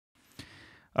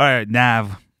All right,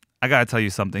 Nav, I gotta tell you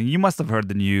something. You must have heard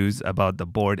the news about the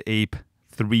Bored Ape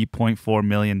 $3.4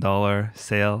 million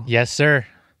sale. Yes, sir.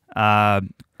 Uh,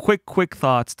 quick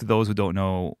thoughts to those who don't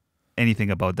know anything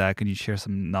about that. Can you share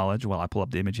some knowledge while I pull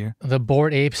up the image here? The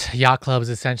Bored Apes Yacht Club is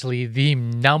essentially the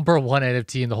number one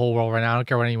NFT in the whole world right now. I don't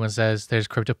care what anyone says. There's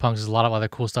CryptoPunks. There's a lot of other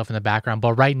cool stuff in the background.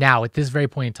 But right now, at this very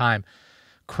point in time,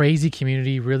 crazy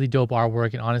community, really dope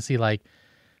artwork, and honestly, like,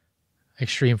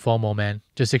 extreme FOMO, man.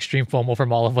 Just extreme FOMO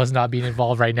from all of us not being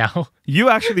involved right now. You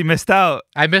actually missed out.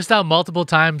 I missed out multiple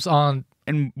times on...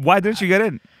 And why didn't you get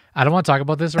in? I don't want to talk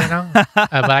about this right now,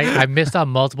 but I missed out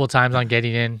multiple times on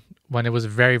getting in when it was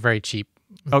very, very cheap.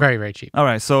 Okay. Very, very cheap. All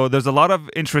right, so there's a lot of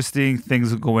interesting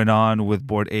things going on with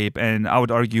Bored Ape, and I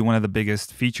would argue one of the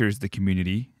biggest features the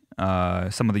community,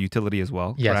 some of the utility as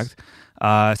well, Yes.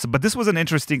 correct? But this was an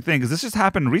interesting thing because this just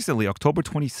happened recently, October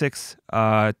 26,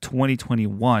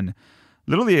 2021.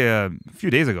 Literally a few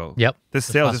days ago. Yep. This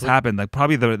sale just happened, like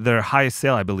probably their highest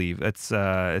sale, I believe. It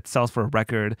sells for a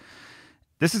record.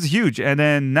 This is huge. And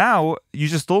then now you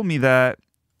just told me that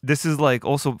this is like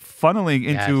also funneling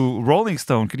into Rolling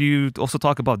Stone. Could you also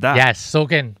talk about that? Yes. So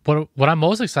again, what I'm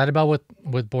most excited about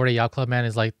with Bored Ape Yacht Club, man,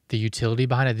 is like the utility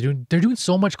behind it. They're doing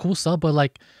so much cool stuff, but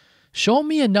like, show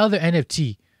me another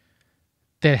NFT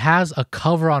that has a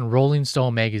cover on Rolling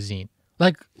Stone magazine.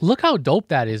 Like, look how dope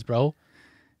that is, bro.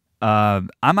 I'm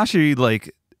actually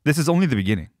like, this is only the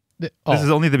beginning. This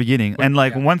is only the beginning. And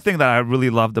like one thing that I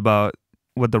really loved about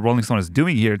what the Rolling Stone is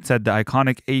doing here, it said the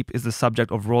iconic ape is the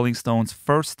subject of Rolling Stone's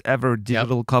first ever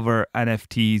digital cover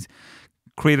NFTs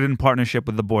created in partnership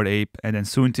with the Bored Ape and then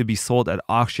soon to be sold at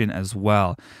auction as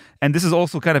well. And this is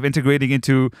also kind of integrating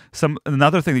into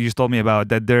another thing that you just told me about,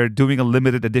 that they're doing a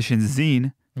limited edition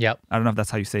zine. Yep. I don't know if that's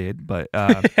how you say it, but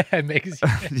magazine.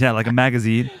 yeah, like a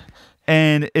magazine.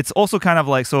 And it's also kind of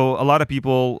like, so a lot of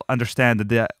people understand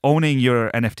that owning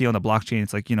your NFT on the blockchain,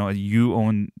 it's like, you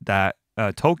own that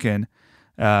token.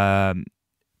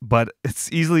 But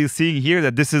it's easily seeing here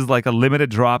that this is like a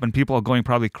limited drop and people are going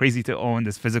probably crazy to own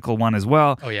this physical one as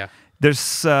well. Oh, yeah.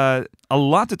 There's a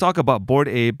lot to talk about Bored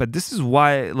Ape, but this is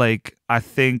why like I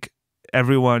think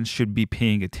everyone should be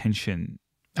paying attention.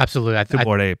 Absolutely. To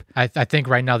Bored Ape. I think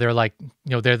right now they're like,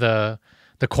 they're the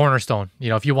cornerstone.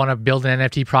 If you want to build an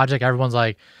NFT project, everyone's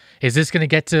like, is this going to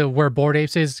get to where Bored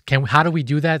Apes is? How do we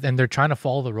do that? And they're trying to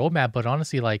follow the roadmap, but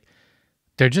honestly, like,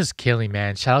 they're just killing,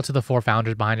 man. Shout out to the 4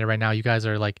 founders behind it right now. You guys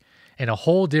are like in a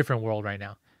whole different world right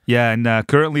now. Yeah, and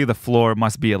currently the floor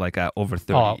must be like over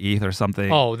 30 ETH or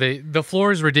something. Oh, the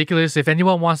floor is ridiculous. If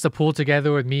anyone wants to pull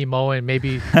together with me, Mo, and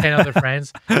maybe 10 other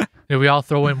friends, we all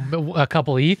throw in a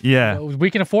couple ETH. Yeah,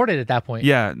 we can afford it at that point.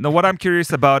 Yeah. No, what I'm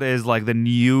curious about is like the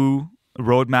new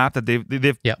roadmap that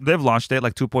they've launched it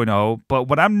like 2.0. But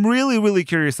what I'm really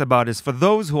curious about is for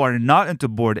those who are not into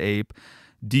Bored Ape,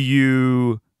 do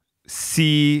you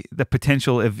see the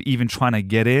potential of even trying to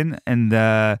get in? And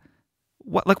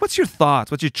what's your thoughts?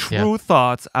 What's your true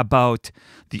thoughts about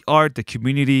the art, the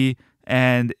community,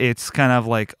 and it's kind of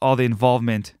like all the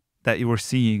involvement that you were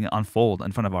seeing unfold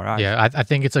in front of our eyes? Yeah, I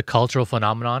think it's a cultural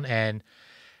phenomenon, and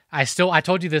I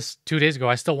told you this 2 days ago.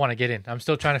 I still want to get in. I'm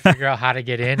still trying to figure out how to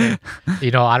get in. And,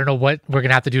 I don't know what we're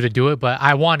gonna have to do to do it, but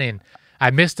I want in. We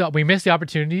missed the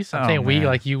opportunities. I'm saying we,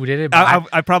 like you did it. But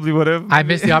I probably would have. I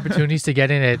missed the opportunities to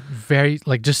get in at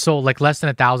just so like less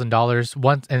than $1,000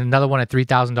 once, and another one at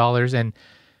 $3,000, and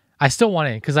I still want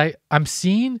in because I'm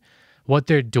seeing what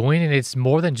they're doing, and it's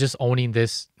more than just owning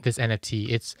this NFT.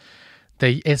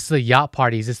 It's the yacht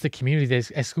parties, it's the community, the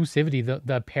exclusivity,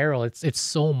 the apparel. It's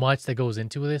so much that goes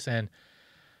into this, and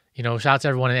shout out to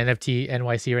everyone in NFT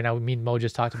NYC right now. Me and Mo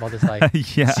just talked about this. Like,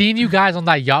 seeing you guys on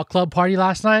that yacht club party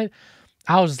last night,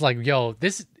 I was just like, yo,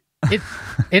 it's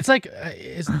like,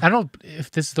 I don't know if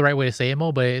this is the right way to say it,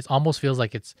 Mo, but it almost feels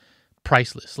like it's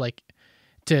priceless. Like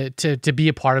to be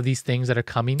a part of these things that are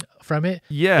coming from it.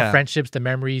 Yeah. The friendships, the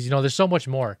memories, there's so much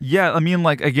more. Yeah. I mean,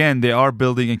 like, again, they are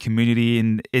building a community,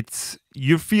 and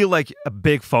you feel like a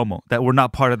big FOMO that we're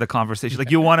not part of the conversation. Like,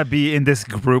 you want to be in this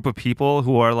group of people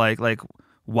who are like,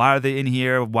 why are they in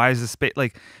here? Why is this space?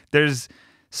 Like, there's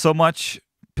so much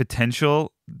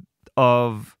potential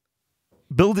of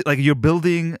building, like, you're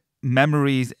building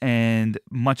memories and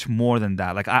much more than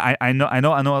that. Like, I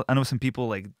know some people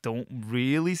like don't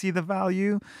really see the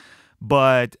value,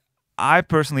 but I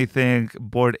personally think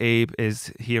Bored Ape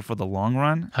is here for the long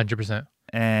run. 100%.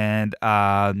 And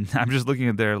I'm just looking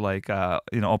at their like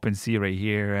OpenSea right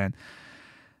here, and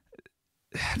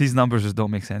these numbers just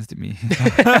don't make sense to me.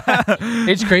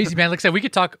 It's crazy, man. Like I said, we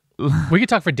could talk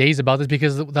for days about this,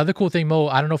 because the other cool thing, Mo,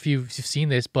 I don't know if you've seen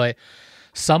this, but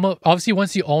obviously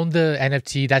once you own the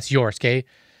NFT, that's yours, okay?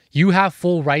 you have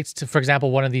full rights to, for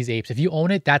example, one of these apes. If you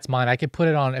own it, that's mine. I can put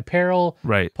it on apparel,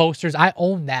 Right. posters. I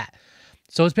own that.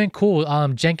 So it's been cool.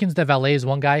 Jenkins the Valet is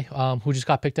one guy who just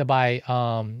got picked up by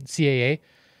CAA,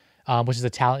 which is a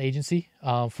talent agency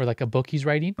for like a book he's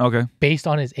writing Okay. based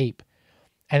on his ape.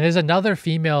 And there's another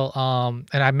female,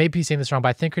 and I may be saying this wrong, but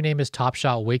I think her name is Top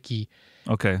Shot Wiki.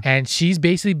 Okay. And she's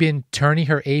basically been turning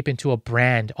her ape into a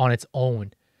brand on its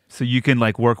own. So you can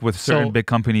like work with certain So- big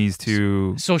companies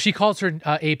to. So she calls her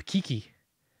ape Kiki.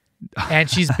 And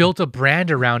she's built a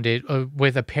brand around it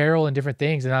with apparel and different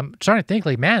things. And I'm trying to think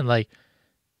like, man, like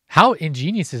how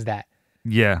ingenious is that?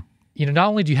 Yeah. You know, not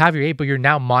only do you have your ape, but you're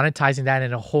now monetizing that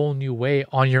in a whole new way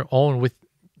on your own with,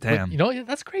 Damn. you know,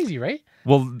 that's crazy, right?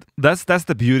 Well, that's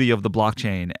the beauty of the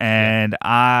blockchain, and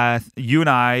you and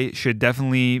I should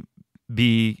definitely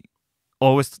be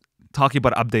always talking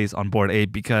about updates on Bored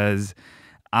Ape because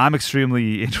I'm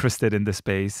extremely interested in this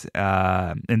space,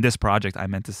 in this project. I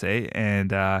meant to say,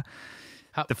 and the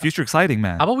future exciting,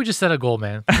 man. How about we just set a goal,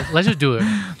 man? Let's just do it.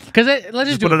 Because let's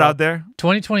just do put it bro. out there.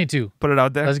 2022. Put it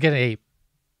out there. Let's get an ape.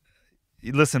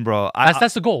 Listen, bro.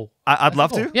 That's the goal. I'd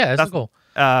love the goal. to. Yeah, that's the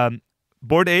goal.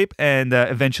 Bored Ape and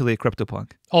eventually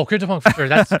CryptoPunk. Oh, CryptoPunk for sure.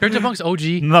 That's CryptoPunk's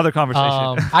OG. Another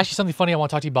conversation. Actually, something funny I want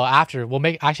to talk to you about after.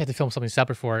 I actually have to film something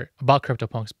separate for it about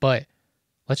CryptoPunks, but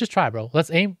let's just try, bro.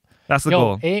 Let's aim. That's the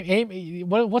goal. Aim.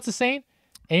 What's the saying?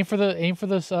 Aim for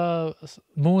the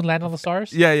moon, land on the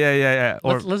stars. Yeah.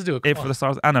 Or let's do it. Ape for the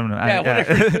stars. I don't know. Yeah,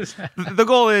 whatever it is. The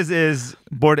goal is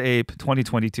Bored Ape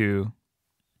 2022.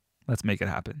 Let's make it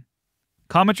happen.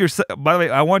 Comment your. By the way,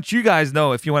 I want you guys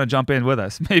know if you want to jump in with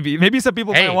us. Maybe some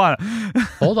people might want to.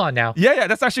 Hold on now. Yeah.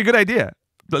 That's actually a good idea.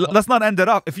 Let's not end it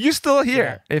off. If you're still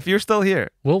here,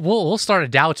 we'll start a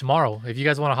DAO tomorrow. If you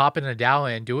guys want to hop in a DAO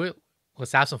and do it,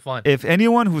 let's have some fun. If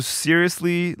anyone who's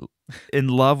seriously in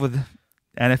love with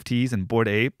NFTs and Bored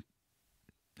Ape,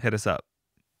 hit us up.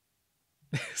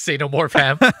 Say no more,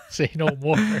 fam. Say no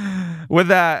more. With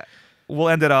that, we'll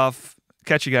end it off.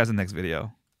 Catch you guys in the next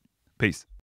video. Peace.